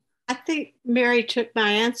think Mary took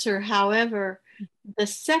my answer. However, the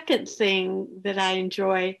second thing that I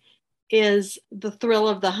enjoy is the thrill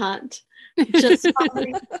of the hunt. Just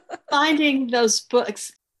finding those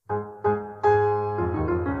books.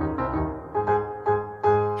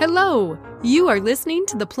 Hello, you are listening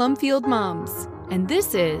to the Plumfield Moms, and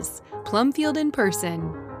this is Plumfield in Person.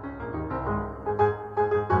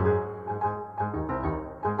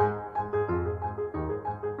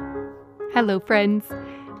 Hello, friends.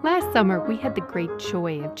 Last summer, we had the great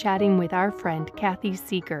joy of chatting with our friend Kathy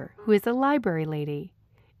Seeker, who is a library lady.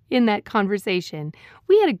 In that conversation,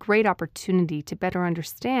 we had a great opportunity to better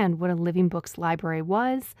understand what a Living Books library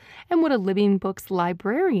was and what a Living Books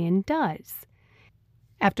librarian does.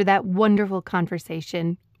 After that wonderful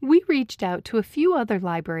conversation, we reached out to a few other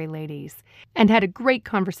library ladies and had a great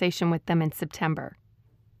conversation with them in September.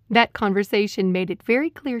 That conversation made it very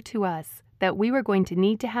clear to us that we were going to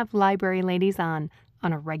need to have library ladies on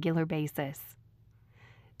a regular basis.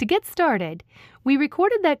 To get started, we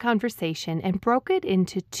recorded that conversation and broke it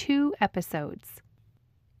into 2 episodes.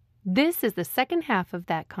 This is the second half of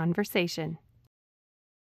that conversation.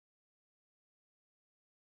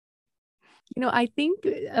 You know, I think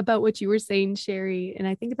about what you were saying, Sherry, and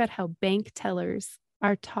I think about how bank tellers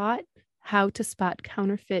are taught how to spot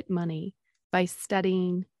counterfeit money by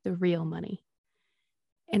studying the real money.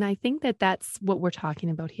 And I think that that's what we're talking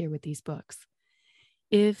about here with these books.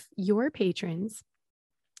 If your patrons,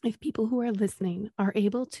 if people who are listening are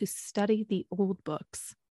able to study the old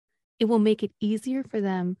books, it will make it easier for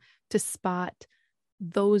them to spot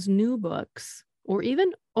those new books or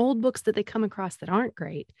even old books that they come across that aren't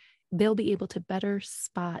great. They'll be able to better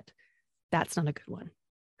spot that's not a good one.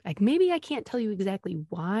 Like maybe I can't tell you exactly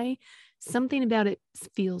why. Something about it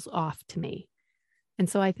feels off to me. And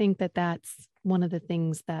so I think that that's one of the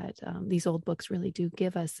things that these old books really do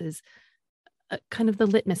give us is kind of the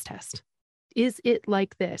litmus test. Is it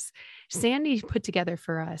like this? Sandy put together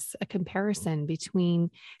for us a comparison between,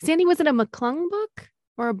 Sandy, was it a McClung book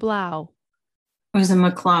or a Blau? It was a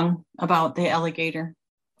McClung about the alligator.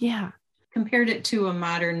 Yeah. Compared it to a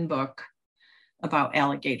modern book about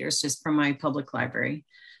alligators, just from my public library.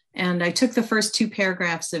 And I took the first 2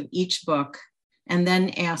 paragraphs of each book and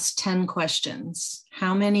then asked 10 questions.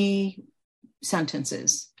 How many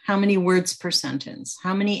sentences? How many words per sentence?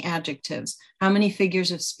 How many adjectives? How many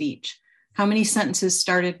figures of speech? How many sentences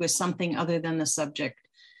started with something other than the subject?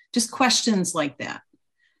 Just questions like that.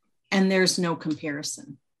 And there's no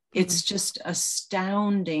comparison. It's just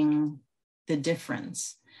astounding, the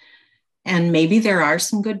difference. And maybe there are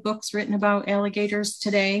some good books written about alligators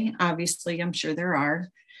today. Obviously, I'm sure there are.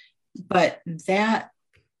 But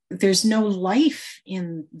there's no life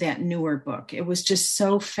in that newer book. It was just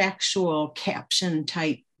so factual, caption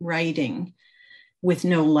type writing with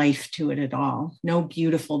no life to it at all. No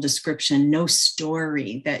beautiful description, no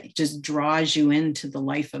story that just draws you into the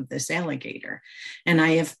life of this alligator. And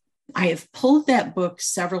I have pulled that book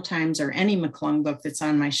several times, or any McClung book that's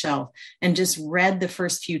on my shelf, and just read the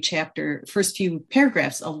first few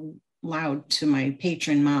paragraphs aloud to my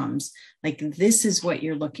patron moms. Like, this is what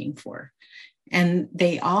you're looking for. And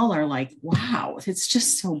they all are like, wow, it's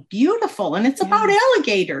just so beautiful. And it's about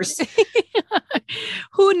alligators.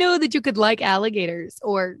 Who knew that you could like alligators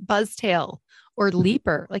or buzztail or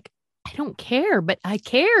leaper? Like, I don't care, but I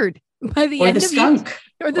cared by the end of skunk.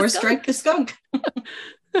 Or Strike the Skunk.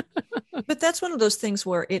 But that's one of those things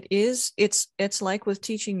where it's like with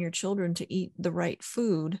teaching your children to eat the right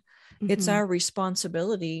food. Mm-hmm. It's our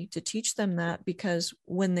responsibility to teach them that, because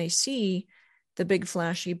when they see the big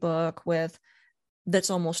flashy book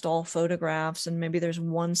that's almost all photographs, and maybe there's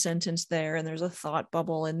one sentence there and there's a thought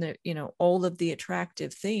bubble and all of the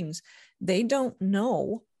attractive things, they don't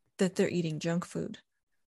know that they're eating junk food.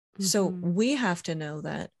 Mm-hmm. So we have to know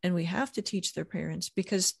that, and we have to teach their parents,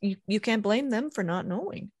 because you can't blame them for not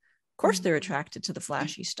knowing. Of course, they're attracted to the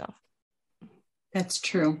flashy stuff. That's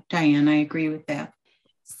true, Diane. I agree with that.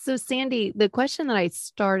 So Sandy, the question that I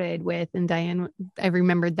started with, and Diane, I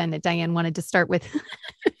remembered then that Diane wanted to start with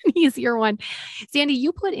an easier one. Sandy,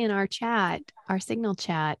 you put in our chat, our Signal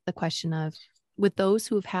chat, the question of, with those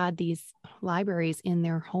who have had these libraries in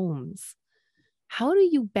their homes, how do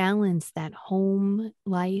you balance that home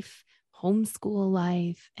life, homeschool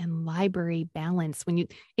life, and library balance when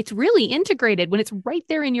it's really integrated, when it's right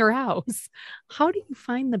there in your house? How do you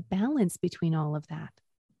find the balance between all of that?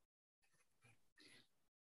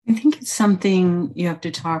 I think it's something you have to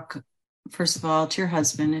talk, first of all, to your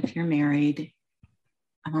husband if you're married.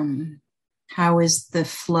 How is the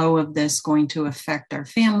flow of this going to affect our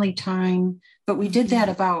family time? But we did that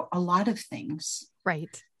about a lot of things.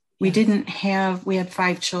 Right. We had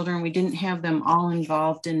 5 children. We didn't have them all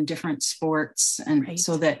involved in different sports. And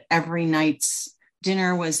so that every night's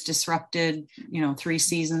dinner was disrupted, 3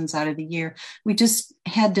 seasons out of the year. We just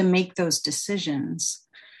had to make those decisions.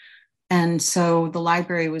 And so the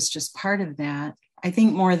library was just part of that. I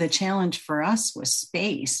think more the challenge for us was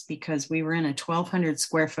space, because we were in a 1,200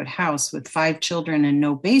 square foot house with 5 children and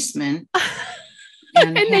no basement.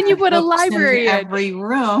 And then you put a library in every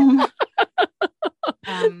room.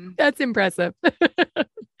 That's impressive.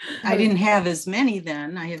 I didn't have as many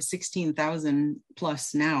then. I have 16,000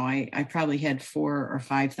 plus now. I probably had 4,000 or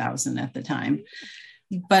 5,000 at the time.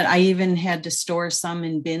 But I even had to store some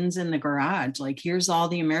in bins in the garage. Like, here's all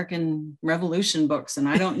the American Revolution books, and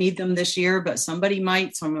I don't need them this year, but somebody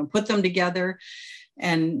might. So I'm going to put them together,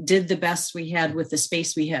 and did the best we had with the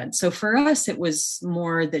space we had. So for us, it was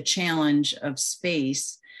more the challenge of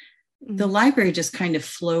space. The library just kind of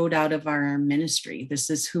flowed out of our ministry. This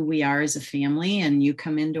is who we are as a family. And you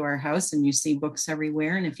come into our house and you see books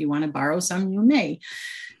everywhere. And if you want to borrow some, you may.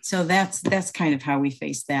 So that's kind of how we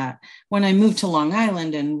face that. When I moved to Long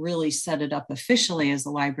Island and really set it up officially as a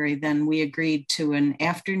library, then we agreed to one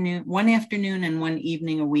afternoon and one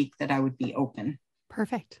evening a week that I would be open.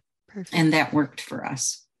 Perfect. And that worked for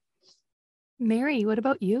us. Mary, what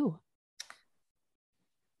about you?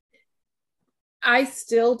 I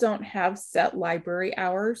still don't have set library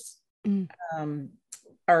hours,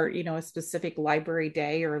 or, a specific library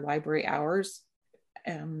day or library hours.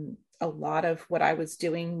 A lot of what I was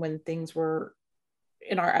doing when things were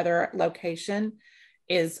in our other location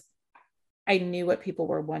is I knew what people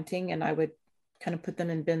were wanting, and I would kind of put them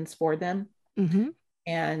in bins for them. Mm-hmm.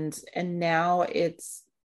 And now it's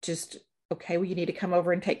just, okay, well, you need to come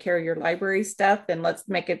over and take care of your library stuff, and let's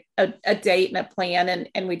make it a date and a plan.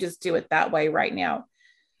 And we just do it that way right now.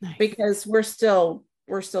 Nice. Because we're still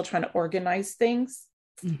trying to organize things.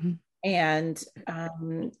 Mm-hmm. And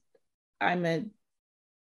I'm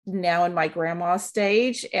now in my grandma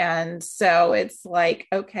stage. And so it's like,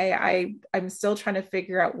 okay, I'm still trying to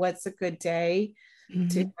figure out what's a good day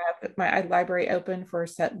to have my library open for a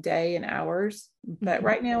set day and hours. But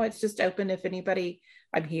right now it's just open. If anybody,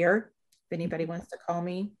 I'm here. If anybody wants to call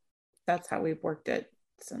me, that's how we've worked it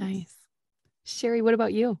since. Nice. Sherry, what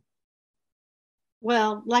about you?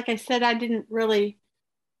 Well, like I said, I didn't really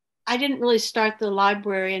start the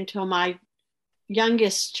library until my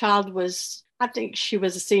youngest child I think she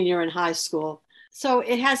was a senior in high school. So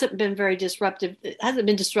it hasn't been very disruptive. It hasn't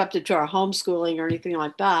been disruptive to our homeschooling or anything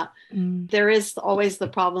like that. There is always the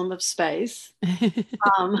problem of space.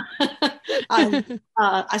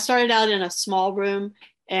 I started out in a small room,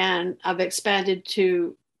 and I've expanded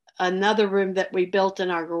to another room that we built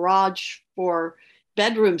in our garage for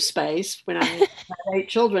bedroom space when I had 8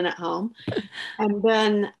 children at home. And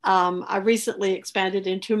then I recently expanded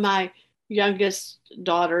into my youngest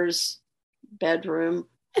daughter's bedroom,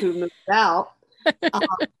 who moved out.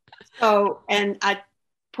 And I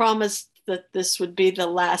promised that this would be the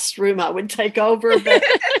last room I would take over. But,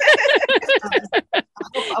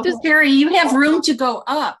 just Barry, you have room to go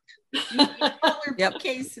up. Yep.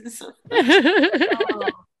 Cases.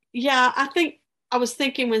 Yeah, I was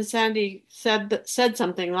thinking when Sandy said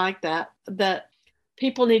something like that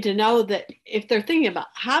people need to know that if they're thinking about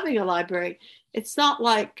having a library, it's not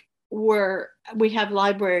like we have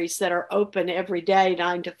libraries that are open every day,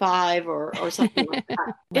 9 to 5 or something like that.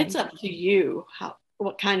 Right. It's up to you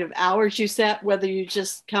what kind of hours you set, whether you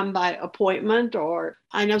just come by appointment, or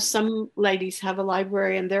I know some ladies have a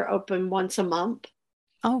library and they're open once a month.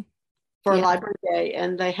 Oh, for library day,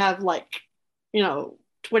 and they have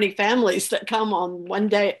 20 families that come on one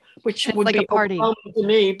day, which would like be a party to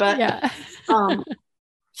me, but yeah.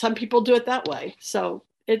 Some people do it that way. So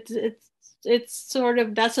it's sort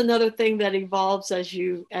of, that's another thing that evolves as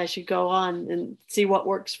you go on and see what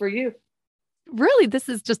works for you. Really, this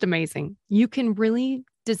is just amazing. You can really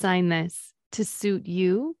design this to suit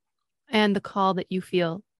you and the call that you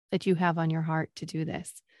feel that you have on your heart to do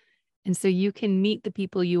this. And so you can meet the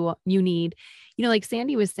people you need. Like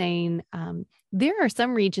Sandy was saying, there are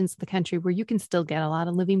some regions of the country where you can still get a lot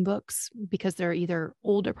of living books because there are either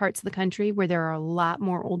older parts of the country where there are a lot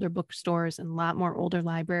more older bookstores and a lot more older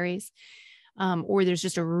libraries, or there's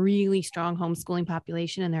just a really strong homeschooling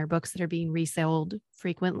population and there are books that are being resold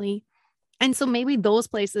frequently. And so maybe those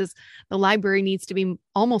places, the library needs to be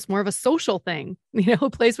almost more of a social thing, a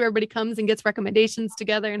place where everybody comes and gets recommendations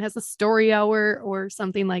together and has a story hour or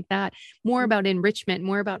something like that. More about enrichment,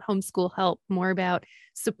 more about homeschool help, more about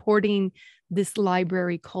supporting this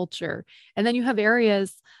library culture. And then you have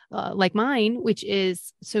areas like mine, which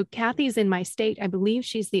is, so Kathy's in my state. I believe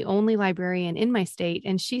she's the only librarian in my state,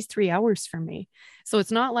 and she's 3 hours from me. So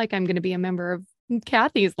it's not like I'm going to be a member of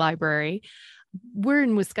Kathy's library. We're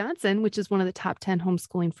in Wisconsin, which is one of the top 10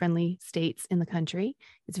 homeschooling friendly states in the country.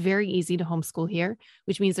 It's very easy to homeschool here,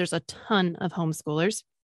 which means there's a ton of homeschoolers,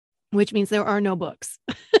 which means there are no books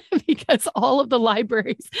because all of the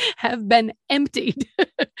libraries have been emptied.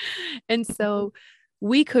 And so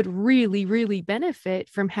we could really, really benefit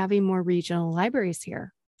from having more regional libraries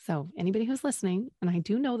here. So anybody who's listening, and I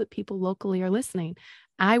do know that people locally are listening,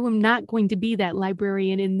 I am not going to be that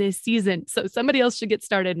librarian in this season. So somebody else should get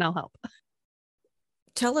started and I'll help.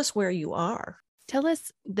 Tell us where you are. Tell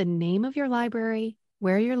us the name of your library,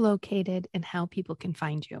 where you're located, and how people can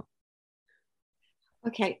find you.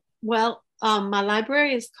 Okay. Well, my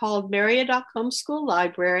library is called Mariadoc Homeschool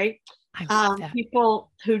Library. I love that.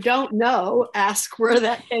 People who don't know ask where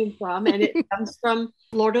that came from, and it comes from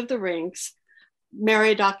Lord of the Rings.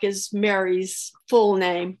 Mariadoc is Mary's full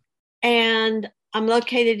name. And I'm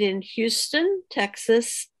located in Houston,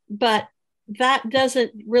 Texas, but that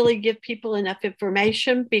doesn't really give people enough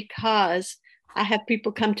information because I have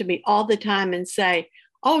people come to me all the time and say,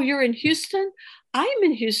 oh, you're in Houston? I'm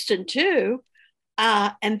in Houston too.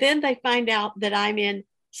 And then they find out that I'm in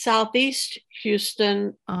Southeast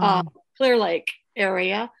Houston, Clear Lake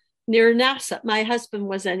area near NASA. My husband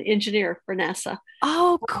was an engineer for NASA.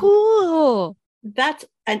 Oh, cool. That's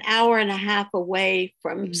an hour and a half away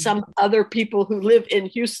from some other people who live in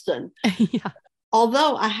Houston. Yeah.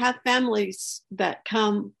 Although I have families that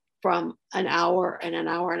come from an hour and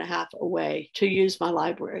a half away to use my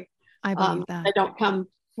library. I believe that. They don't come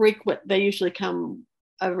frequent. They usually come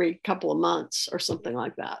every couple of months or something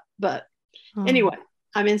like that. But anyway,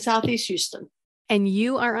 I'm in Southeast Houston. And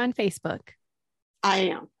you are on Facebook. I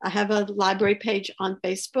am. I have a library page on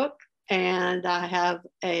Facebook, and I have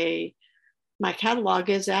my catalog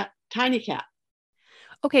is at TinyCat.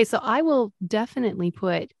 Okay, so I will definitely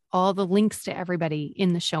put all the links to everybody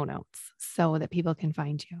in the show notes so that people can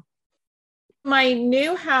find you. My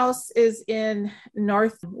new house is in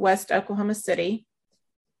Northwest Oklahoma City.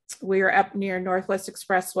 We are up near Northwest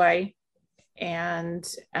Expressway. And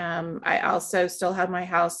I also still have my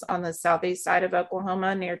house on the southeast side of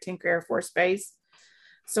Oklahoma near Tinker Air Force Base.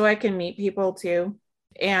 So I can meet people too.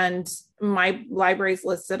 And my library is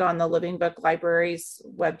listed on the Living Book Libraries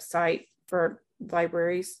website for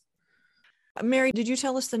libraries. Mary, did you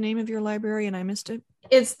tell us the name of your library and I missed it?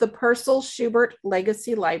 It's the Purcell Schubert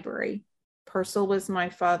Legacy Library. Purcell was my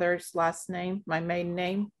father's last name, my maiden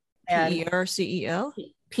name. P-E-R-C-E-L?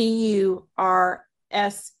 P-U-R-S-E-L-L.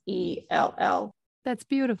 That's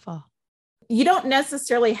beautiful. You don't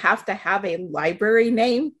necessarily have to have a library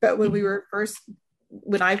name, but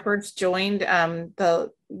when I first joined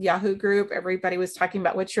the Yahoo group, everybody was talking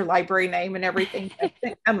about what's your library name and everything. I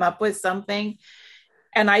couldn't come up with something.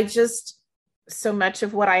 And so much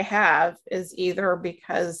of what I have is either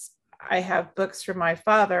because I have books from my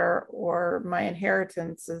father or my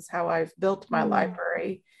inheritance is how I've built my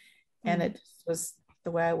library. And it just was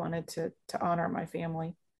the way I wanted to honor my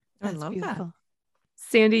family. I love that.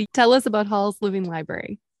 Sandy, tell us about Hall's Living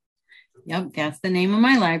Library. Yep, that's the name of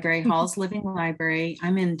my library, Hall's Living Library.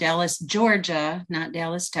 I'm in Dallas, Georgia, not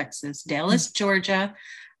Dallas, Texas. Dallas, Georgia,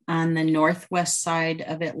 on the northwest side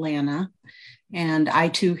of Atlanta. And I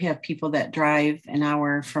too have people that drive an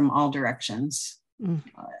hour from all directions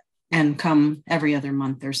and come every other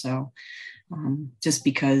month or so, just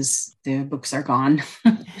because the books are gone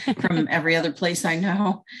from every other place I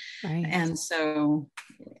know. Right. And so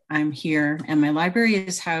I'm here, and my library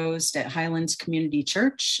is housed at Highlands Community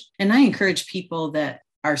Church. And I encourage people that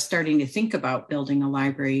are starting to think about building a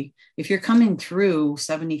library. If you're coming through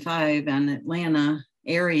 75 and Atlanta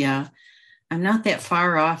area, I'm not that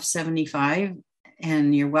far off 75,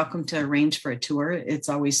 and you're welcome to arrange for a tour. It's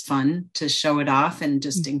always fun to show it off and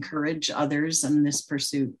just encourage others in this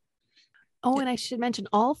pursuit. Oh, and I should mention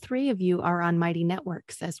all three of you are on Mighty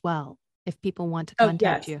Networks as well. If people want to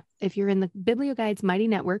contact you, if you're in the Biblioguides Mighty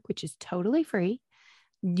Network, which is totally free,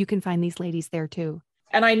 you can find these ladies there too.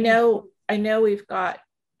 And I know we've got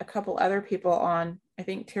a couple other people on. I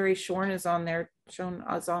think Terry Shorn is on there. Shorn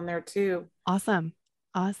is on there too. Awesome.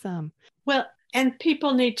 Well, and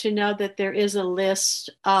people need to know that there is a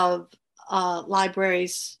list of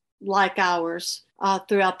libraries like ours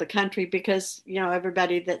throughout the country, because, you know,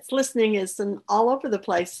 everybody that's listening is all over the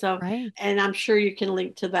place. So, Right. and I'm sure you can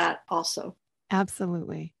link to that also.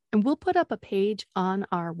 Absolutely. And we'll put up a page on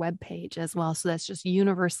our webpage as well. So that's just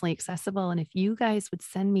universally accessible. And if you guys would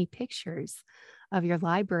send me pictures of your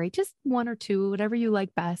library, just one or two, whatever you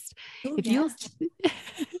like best. Oh, If yes.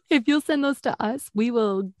 if you'll send those to us, we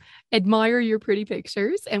will admire your pretty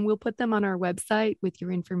pictures and we'll put them on our website with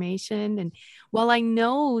your information. And while I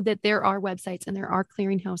know that there are websites and there are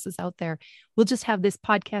clearinghouses out there, we'll just have this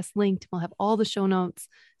podcast linked. We'll have all the show notes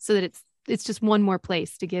so that it's just one more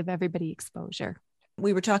place to give everybody exposure.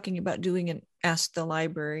 We were talking about doing an Ask the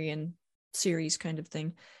Librarian series kind of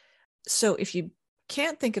thing. So if you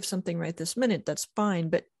can't think of something right this minute, that's fine.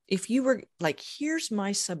 But if you were like, here's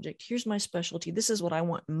my subject, here's my specialty, this is what I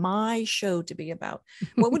want my show to be about,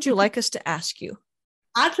 what would you like us to ask you?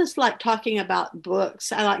 I just like talking about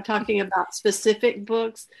books. I like talking about specific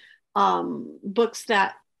books, books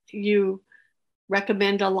that you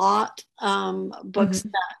recommend a lot, books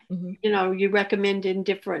that, you know, you recommend in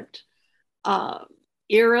different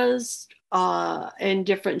eras and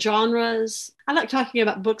different genres. I like talking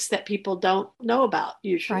about books that people don't know about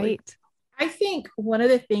usually. Right. I think one of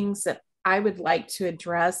the things that I would like to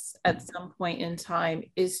address at some point in time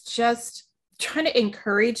is just trying to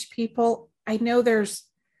encourage people. I know there's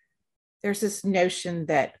this notion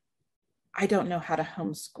that I don't know how to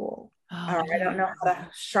homeschool, or I don't know how to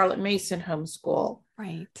Charlotte Mason homeschool.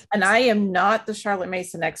 Right. And I am not the Charlotte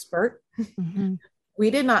Mason expert. We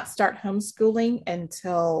did not start homeschooling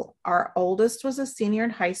until our oldest was a senior in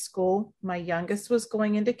high school. My youngest was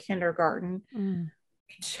going into kindergarten.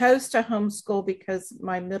 We chose to homeschool because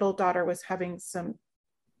my middle daughter was having some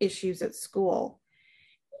issues at school.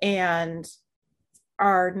 And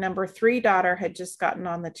our number 3 daughter had just gotten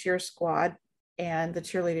on the cheer squad and the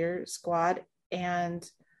cheerleader squad. And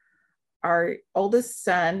our oldest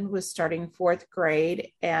son was starting 4th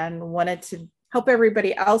grade and wanted to help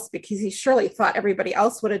everybody else because he surely thought everybody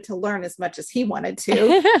else wanted to learn as much as he wanted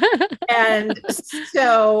to. And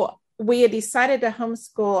so we had decided to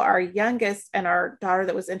homeschool our youngest and our daughter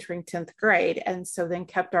that was entering 10th grade. And so then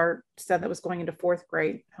kept our son that was going into 4th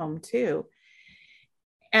grade home too.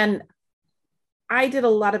 And I did a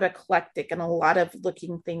lot of eclectic and a lot of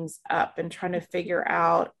looking things up and trying to figure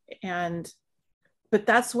out. But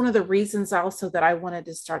that's one of the reasons also that I wanted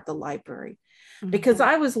to start the library, because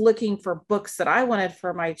I was looking for books that I wanted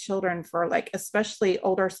for my children, for like, especially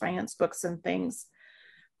older science books and things,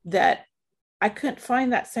 that I couldn't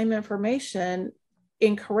find that same information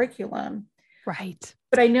in curriculum. Right.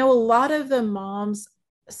 But I know a lot of the moms,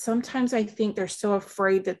 sometimes I think they're so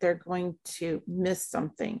afraid that they're going to miss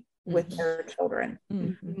something with their children.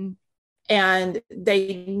 And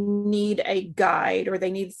they need a guide, or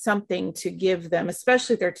they need something to give them,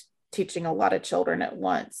 especially if they're teaching a lot of children at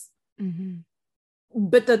once.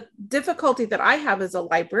 But the difficulty that I have as a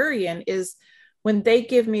librarian is when they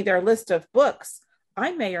give me their list of books,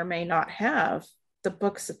 I may or may not have the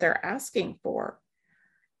books that they're asking for,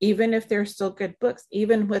 even if they're still good books.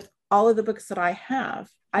 Even with all of the books that I have,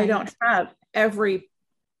 I don't have every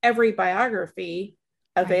biography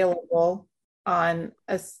available on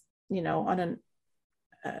a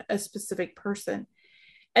specific person.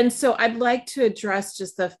 And so I'd like to address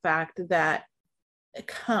just the fact that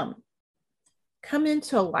come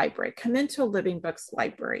into a library, come into a Living Books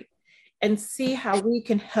library, and see how we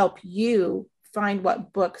can help you find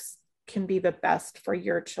what books can be the best for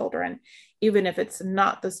your children, even if it's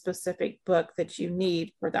not the specific book that you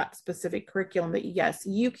need for that specific curriculum. That yes,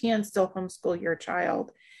 you can still homeschool your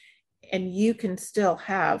child and you can still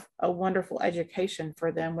have a wonderful education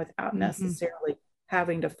for them without necessarily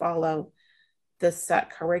having to follow the set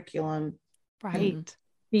curriculum, right?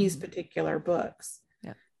 These particular books.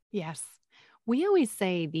 Yes. We always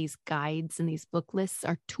say these guides and these book lists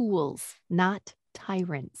are tools, not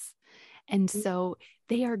tyrants. And so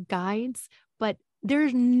they are guides, but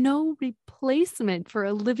there's no replacement for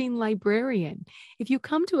a living librarian. If you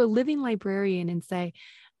come to a living librarian and say,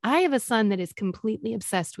 I have a son that is completely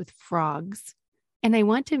obsessed with frogs, and I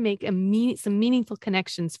want to make some meaningful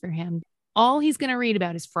connections for him. All he's going to read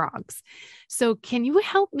about is frogs. So can you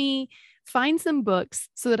help me find some books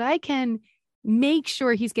so that I can make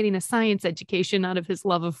sure he's getting a science education out of his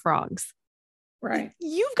love of frogs? Right.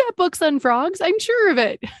 You've got books on frogs, I'm sure of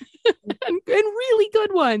it, and really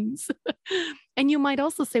good ones. And you might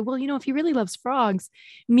also say, well, if he really loves frogs,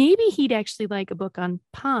 maybe he'd actually like a book on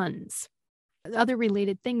ponds, other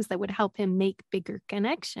related things that would help him make bigger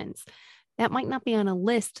connections. That might not be on a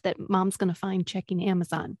list that mom's going to find checking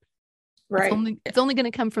Amazon. Right. It's only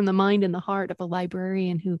going to come from the mind and the heart of a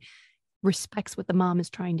librarian who respects what the mom is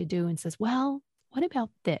trying to do and says, well, what about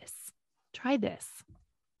this? Try this.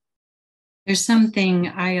 There's something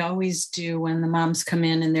I always do when the moms come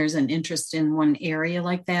in and there's an interest in one area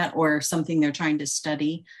like that, or something they're trying to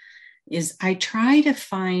study, is I try to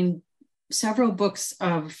find several books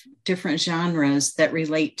of different genres that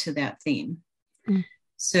relate to that theme. Mm.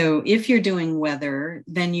 So if you're doing weather,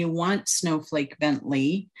 then you want Snowflake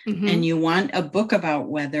Bentley, and you want a book about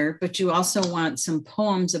weather, but you also want some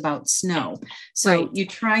poems about snow. So you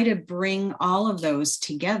try to bring all of those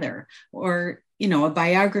together, or, you know, a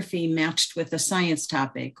biography matched with a science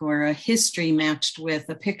topic, or a history matched with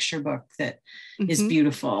a picture book that is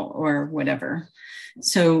beautiful, or whatever.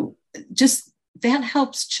 So just that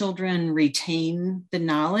helps children retain the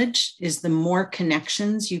knowledge, is the more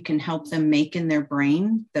connections you can help them make in their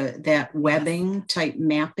brain, that webbing type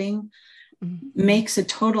mapping makes a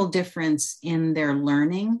total difference in their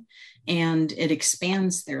learning, and it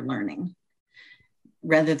expands their learning.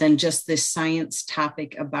 Rather than just this science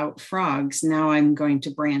topic about frogs, now I'm going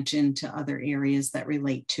to branch into other areas that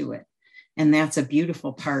relate to it. And that's a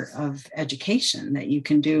beautiful part of education that you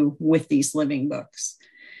can do with these living books.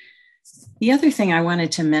 The other thing I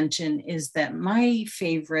wanted to mention is that my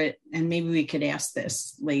favorite, and maybe we could ask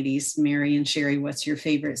this, ladies, Mary and Sherry, what's your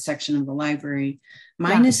favorite section of the library?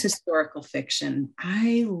 Mine is historical fiction.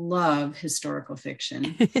 I love historical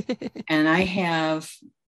fiction. And I have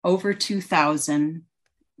over 2,000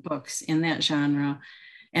 books in that genre.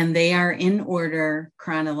 And they are in order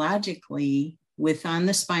chronologically, with on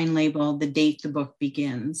the spine label the date the book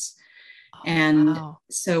begins. And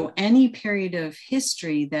so any period of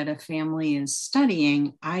history that a family is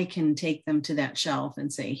studying, I can take them to that shelf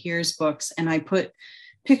and say, here's books. And I put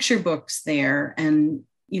picture books there, and,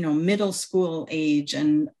 you know, middle school age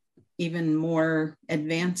and even more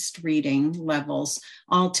advanced reading levels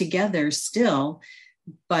all together still.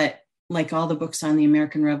 But like all the books on the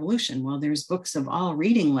American Revolution, well, there's books of all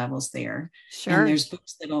reading levels there. Sure. And there's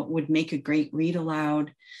books that would make a great read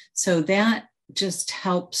aloud. So that just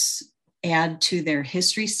helps add to their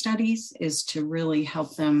history studies, is to really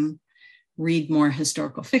help them read more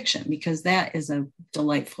historical fiction, because that is a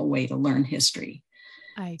delightful way to learn history.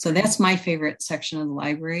 So that's my favorite section of the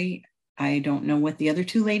library. I don't know what the other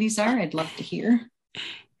two ladies are. I'd love to hear.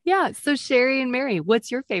 Yeah. So Sherry and Mary,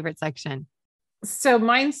 what's your favorite section? So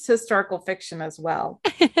mine's historical fiction as well.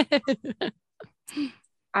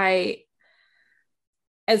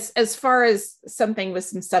 As far as something with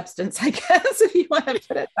some substance, I guess, if you want to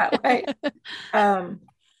put it that way.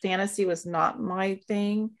 Fantasy was not my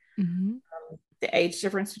thing. The age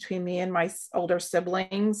difference between me and my older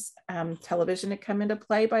siblings, television had come into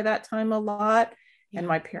play by that time a lot, and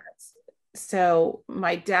my parents. So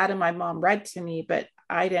my dad and my mom read to me, but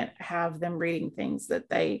I didn't have them reading things that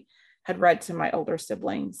they had read to my older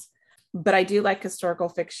siblings. But I do like historical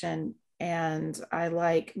fiction. And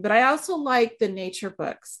but I also like the nature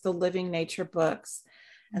books, the living nature books,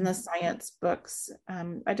 and the science books.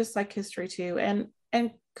 I just like history too,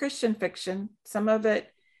 and Christian fiction. Some of it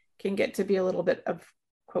can get to be a little bit of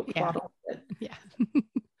quote bottle.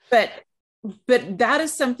 But that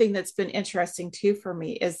is something that's been interesting too for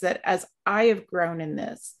me, is that as I have grown in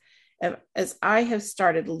this, as I have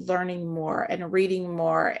started learning more and reading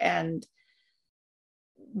more and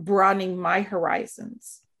broadening my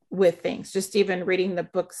horizons with things, just even reading the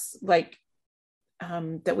books like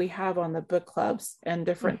that we have on the book clubs and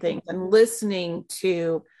different things, and listening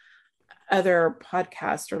to other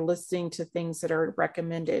podcasts, or listening to things that are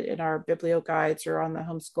recommended in our biblio guides or on the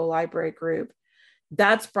homeschool library group,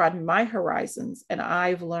 that's broadened my horizons. And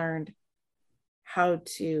I've learned how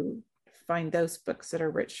to find those books that are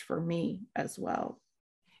rich for me as well.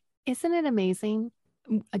 Isn't it amazing?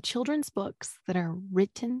 Children's books that are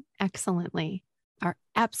written excellently are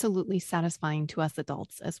absolutely satisfying to us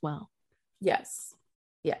adults as well. Yes.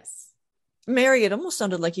 Mary, it almost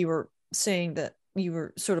sounded like you were saying that you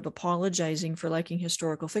were sort of apologizing for liking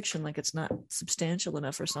historical fiction, like it's not substantial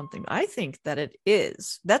enough or something. I think that it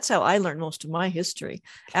is. That's how I learned most of my history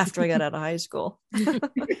after I got out of high school.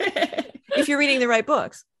 If you're reading the right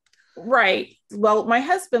books. Right. Well, my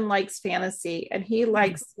husband likes fantasy, and he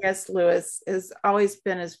likes C.S. Lewis, has always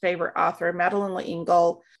been his favorite author, Madeline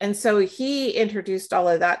L'Engle. And so he introduced all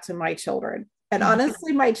of that to my children. And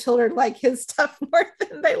honestly, my children like his stuff more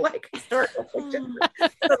than they like historical fiction.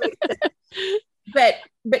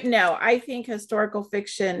 But no, I think historical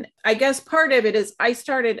fiction, I guess part of it is I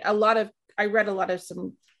read a lot of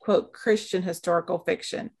some quote Christian historical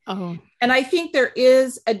fiction. And I think there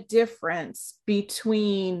is a difference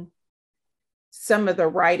between some of the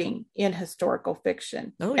writing in historical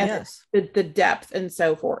fiction. Yes. The depth and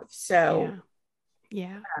so forth. So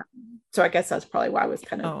Yeah. So I guess that's probably why I was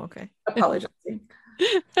kind of okay. apologizing.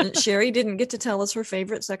 Sherry didn't get to tell us her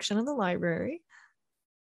favorite section of the library.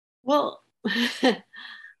 Well,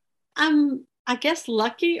 I'm, I guess,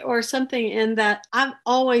 lucky or something in that I've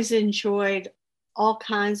always enjoyed all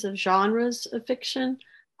kinds of genres of fiction.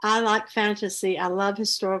 I like fantasy. I love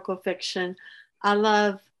historical fiction. I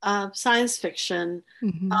love science fiction.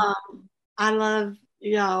 Mm-hmm. I love,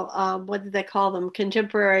 what do they call them?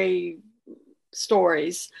 Contemporary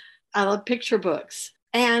stories. I love picture books.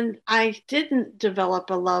 And I didn't develop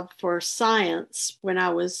a love for science when I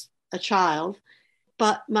was a child,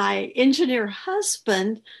 but my engineer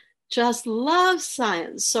husband just loves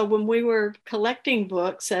science. So when we were collecting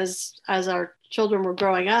books as our children were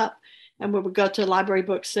growing up, and we would go to library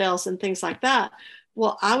book sales and things like that,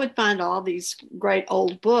 well, I would find all these great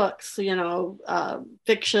old books,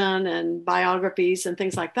 fiction and biographies and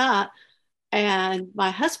things like that. And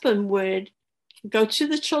my husband would go to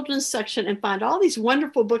the children's section and find all these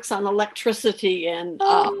wonderful books on electricity and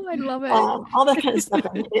I love it. all that kind of stuff,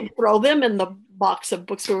 and throw them in the box of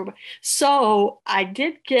books. So I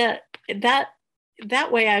did get that.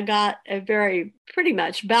 That way, I got a very pretty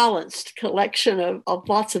much balanced collection of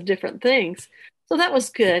lots of different things. So that was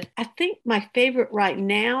good. I think my favorite right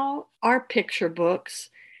now are picture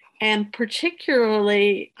books. And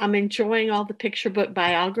particularly, I'm enjoying all the picture book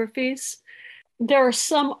biographies. There are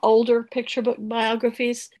some older picture book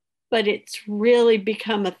biographies, but it's really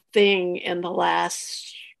become a thing in the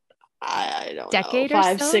last, I don't decade know, or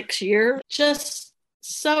 5, so? 6 years. Just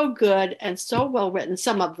so good and so well written,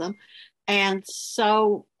 some of them, and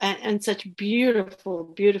such beautiful,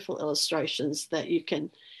 beautiful illustrations that you can,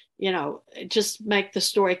 just make the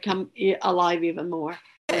story come alive even more.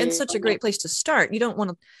 And such a great place to start. You don't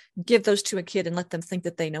want to give those to a kid and let them think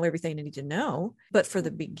that they know everything they need to know. But for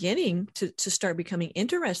the beginning, to start becoming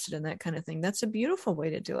interested in that kind of thing, that's a beautiful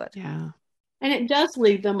way to do it. Yeah. And it does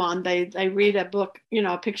lead them on. They read a book,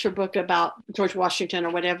 a picture book about George Washington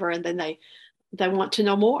or whatever, and then they want to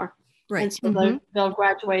know more. Right. And so they'll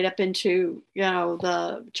graduate up into,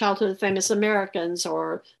 the Childhood of Famous Americans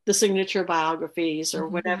or the signature biographies or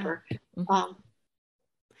whatever. Mm-hmm.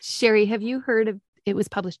 Sherry, have you heard of, it was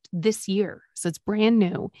published this year, so it's brand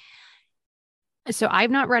new. So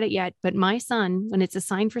I've not read it yet, but my son, when it's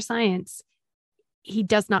assigned for science, he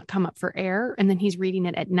does not come up for air. And then he's reading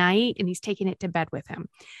it at night and he's taking it to bed with him.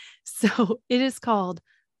 So it is called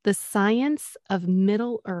The Science of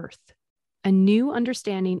Middle Earth, a new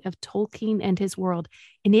understanding of Tolkien and his world.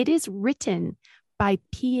 And it is written by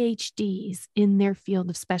PhDs in their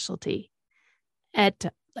field of specialty,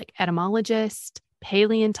 like etymologists,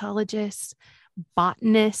 paleontologists,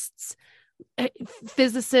 botanists,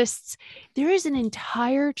 physicists. There is an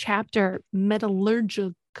entire chapter,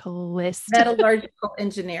 metallurgical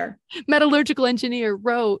engineer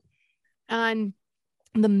wrote on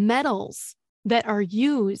the metals that are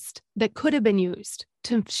used, that could have been used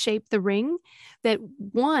to shape the ring, that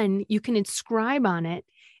one, you can inscribe on it,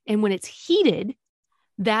 and when it's heated,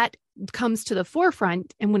 that comes to the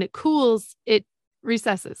forefront, and when it cools, it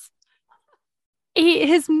recesses.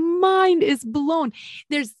 His mind is blown.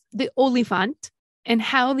 There's the Oliphant, and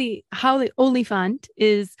how the Oliphant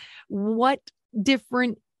is, what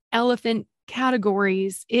different elephant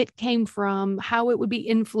categories it came from, how it would be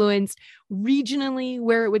influenced regionally,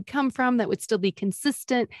 where it would come from that would still be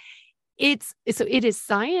consistent. It is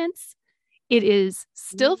science. It is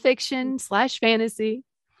still fiction / fantasy,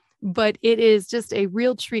 but it is just a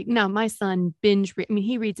real treat. Now, my son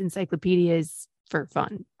he reads encyclopedias for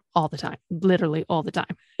fun all the time, literally all the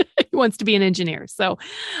time. He wants to be an engineer. So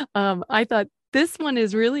I thought this one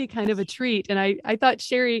is really kind of a treat. And I thought,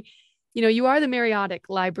 Sherry, you are the Mariotic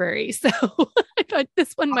library. So I thought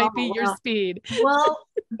this one might be your speed. Well,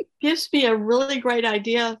 gives me a really great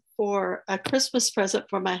idea for a Christmas present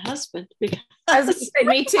for my husband. Because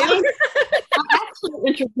me too. I actually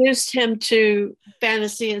introduced him to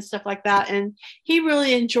fantasy and stuff like that. And he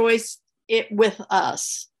really enjoys it with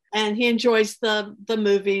us. And he enjoys the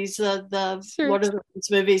movies, the Sure. Lord of the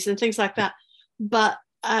Rings movies and things like that. But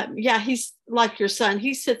he's like your son.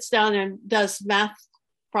 He sits down and does math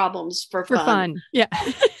problems for fun. Yeah.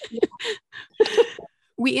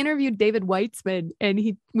 We interviewed David Weitzman, and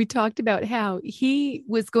we talked about how he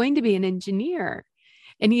was going to be an engineer,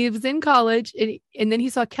 and he was in college, and then he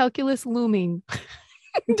saw calculus looming,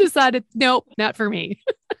 decided, nope, not for me.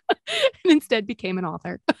 And instead became an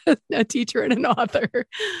author, a teacher and an author.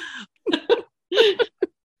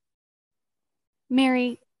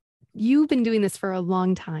 Mary, you've been doing this for a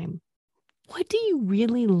long time. What do you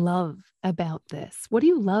really love about this? What do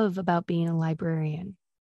you love about being a librarian?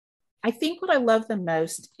 I think what I love the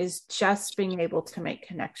most is just being able to make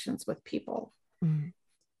connections with people,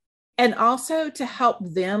 and also to help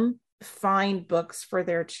them find books for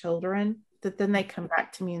their children that then they come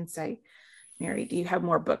back to me and say, Mary, do you have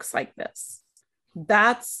more books like this?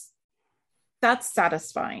 That's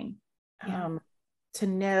satisfying. To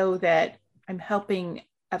know that I'm helping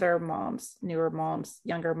other moms, newer moms,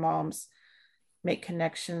 younger moms, make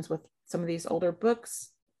connections with some of these older books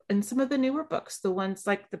and some of the newer books, the ones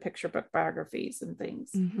like the picture book biographies and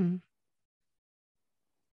things.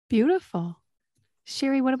 Beautiful.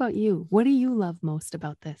 Sherry, what about you? What do you love most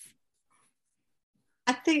about this?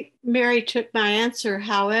 I think Mary took my answer.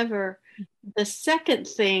 However, the second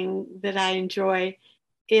thing that I enjoy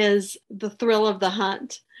is the thrill of the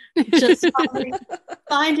hunt. Just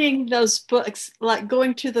finding those books, like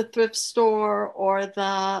going to the thrift store or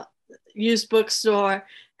the used bookstore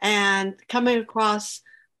and coming across.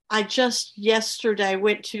 I just yesterday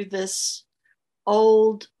went to this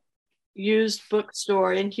old used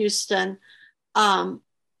bookstore in Houston,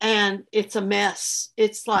 and it's a mess.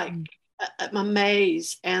 It's like a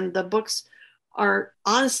maze, and the books are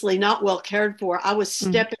honestly not well cared for. I was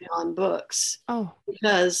stepping on books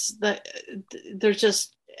because they're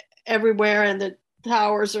just everywhere, and the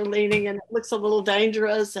towers are leaning, and it looks a little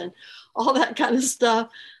dangerous and all that kind of stuff.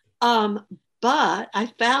 But I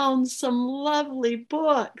found some lovely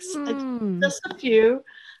books, just a few,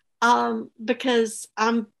 because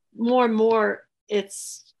I'm more and more,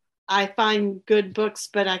 I find good books,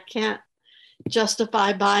 but I can't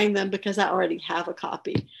justify buying them because I already have a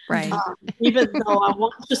copy. Right. Even though I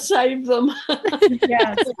want to save them.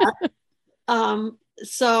 Yes. But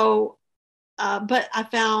I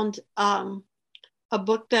found a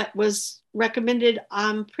book that was recommended,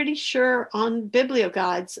 I'm pretty sure, on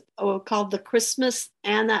BiblioGuides, called The Christmas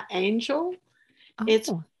Anna Angel. It's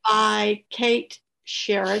by Kate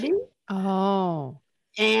Charity.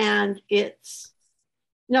 And it's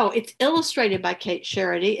illustrated by Kate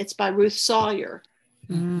Charity. It's by Ruth Sawyer.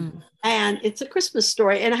 And it's a Christmas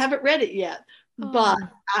story, and I haven't read it yet, but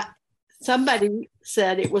somebody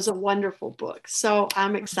said it was a wonderful book. So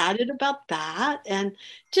I'm excited about that. And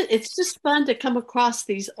it's just fun to come across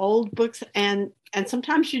these old books. And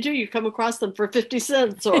sometimes you come across them for 50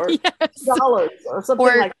 cents or dollars or something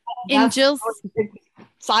like that. In Jill's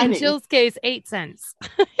case, 8 cents.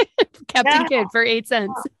 Captain Kidd for 8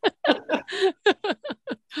 cents.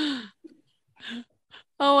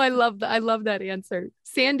 I love that. I love that answer.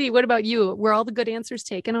 Sandy, what about you? Were all the good answers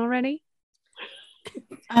taken already?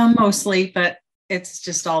 Mostly, but it's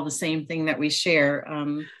just all the same thing that we share.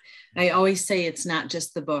 I always say it's not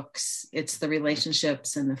just the books, it's the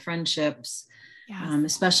relationships and the friendships.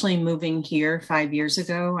 Especially moving here 5 years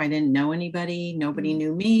ago, I didn't know anybody. Nobody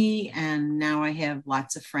knew me. And now I have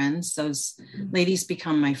lots of friends. Those ladies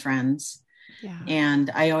become my friends.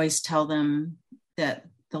 And I always tell them that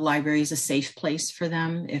the library is a safe place for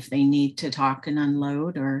them if they need to talk and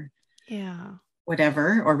unload or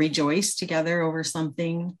whatever, or rejoice together over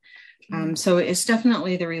something. So it's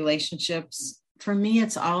definitely the relationships. For me,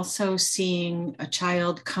 it's also seeing a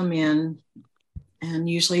child come in, and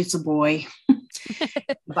usually it's a boy,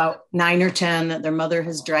 about 9 or 10, that their mother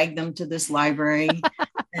has dragged them to this library.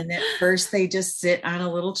 And at first they just sit on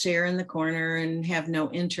a little chair in the corner and have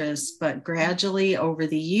no interest. But gradually over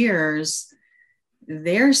the years,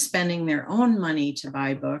 they're spending their own money to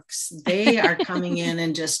buy books. They are coming in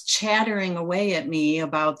and just chattering away at me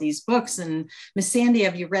about these books. And Miss Sandy,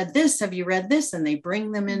 have you read this? Have you read this? And they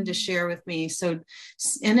bring them in to share with me. So,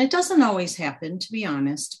 and it doesn't always happen, to be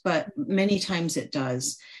honest, but many times it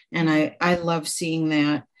does. And I love seeing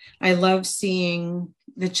that. I love seeing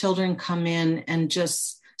the children come in and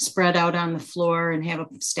just spread out on the floor and have a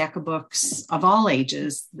stack of books of all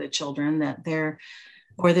ages, the children, that they're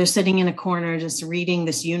sitting in a corner just reading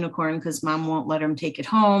this unicorn because mom won't let them take it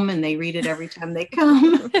home, and they read it every time they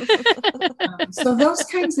come. So those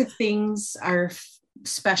kinds of things are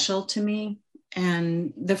special to me,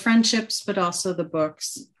 and the friendships, but also the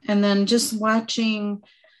books. And then just watching,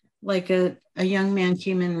 like a young man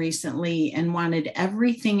came in recently and wanted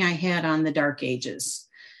everything I had on the Dark Ages.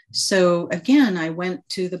 So again, I went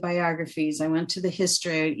to the biographies, I went to the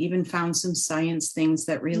history, I even found some science things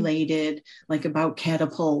that related, like about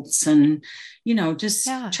catapults, and, just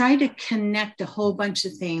try to connect a whole bunch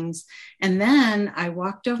of things. And then I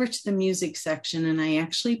walked over to the music section, and I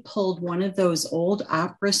actually pulled one of those old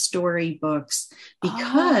opera story books,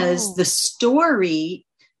 because the story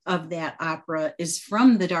of that opera is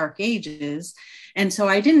from the Dark Ages. And so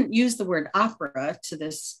I didn't use the word opera to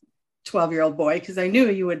this 12-year-old boy, because I knew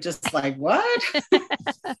you would just like, what?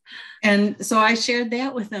 And so I shared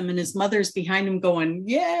that with him, and his mother's behind him going,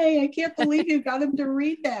 yay, I can't believe you got him to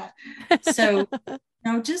read that. So,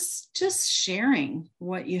 just sharing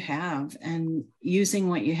what you have and using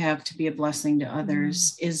what you have to be a blessing to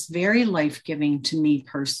others is very life-giving to me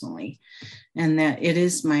personally. And that it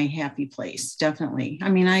is my happy place, definitely. I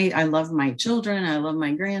mean, I love my children. I love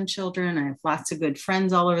my grandchildren. I have lots of good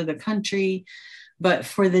friends all over the country. But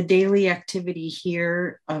for the daily activity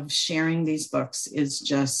here of sharing these books is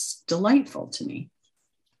just delightful to me.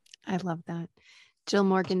 I love that. Jill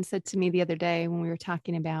Morgan said to me the other day when we were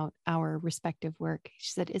talking about our respective work,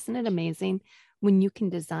 she said, isn't it amazing when you can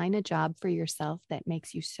design a job for yourself that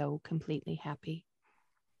makes you so completely happy?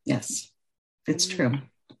 Yes, it's true.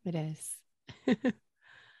 It is.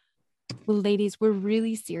 Well, ladies, we're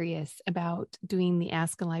really serious about doing the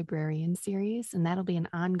Ask a Librarian series, and that'll be an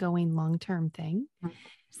ongoing long-term thing.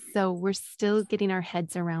 So we're still getting our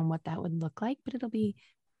heads around what that would look like, but it'll be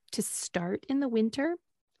to start in the winter.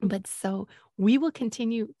 But so we will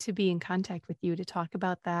continue to be in contact with you to talk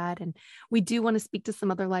about that. And we do want to speak to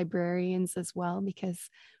some other librarians as well, because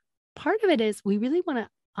part of it is we really want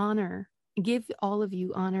to give all of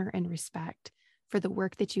you honor and respect for the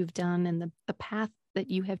work that you've done and the path that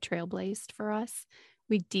you have trailblazed for us.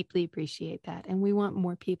 We deeply appreciate that. And we want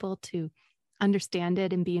more people to understand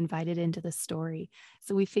it and be invited into the story.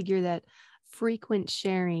 So we figure that frequent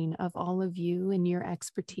sharing of all of you and your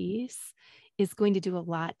expertise is going to do a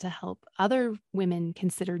lot to help other women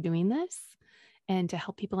consider doing this and to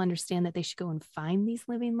help people understand that they should go and find these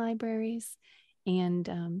living libraries and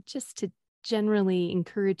just to generally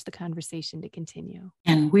encourage the conversation to continue.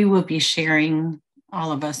 And we will be sharing,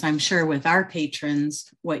 all of us, I'm sure, with our patrons,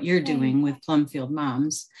 what you're doing with Plumfield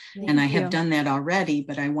Moms. And I have done that already,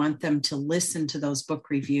 but I want them to listen to those book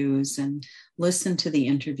reviews and listen to the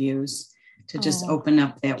interviews to just open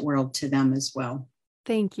up that world to them as well.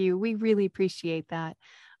 Thank you. We really appreciate that.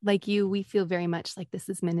 Like you, we feel very much like this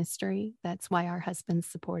is ministry. That's why our husbands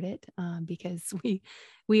support it, because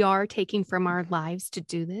we are taking from our lives to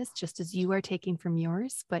do this, just as you are taking from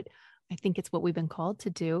yours. But I think it's what we've been called to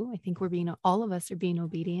do. I think all of us are being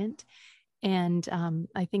obedient. And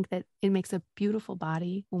I think that it makes a beautiful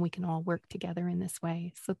body when we can all work together in this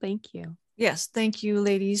way. So thank you. Yes, thank you,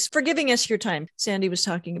 ladies, for giving us your time. Sandy was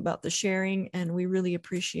talking about the sharing, and we really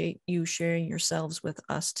appreciate you sharing yourselves with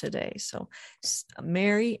us today. So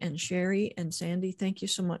Mary and Sherry and Sandy, thank you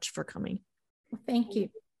so much for coming. Thank you.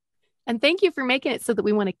 And thank you for making it so that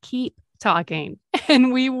we want to keep talking,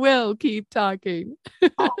 and we will keep talking.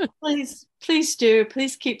 Please do.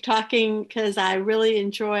 Please keep talking, because I really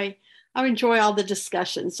enjoy all the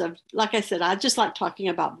discussions of, like I said, I just like talking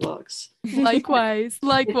about books. Likewise.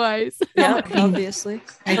 Yeah, obviously.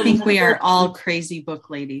 I think we are all crazy book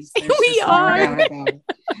ladies. We are.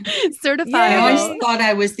 Certified. I always thought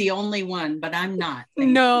I was the only one, but I'm not.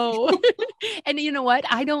 No. And you know what?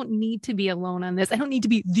 I don't need to be alone on this. I don't need to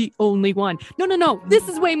be the only one. No. This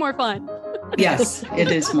is way more fun. Yes,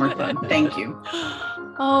 it is more fun. Thank you.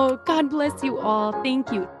 Oh, God bless you all.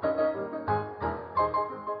 Thank you.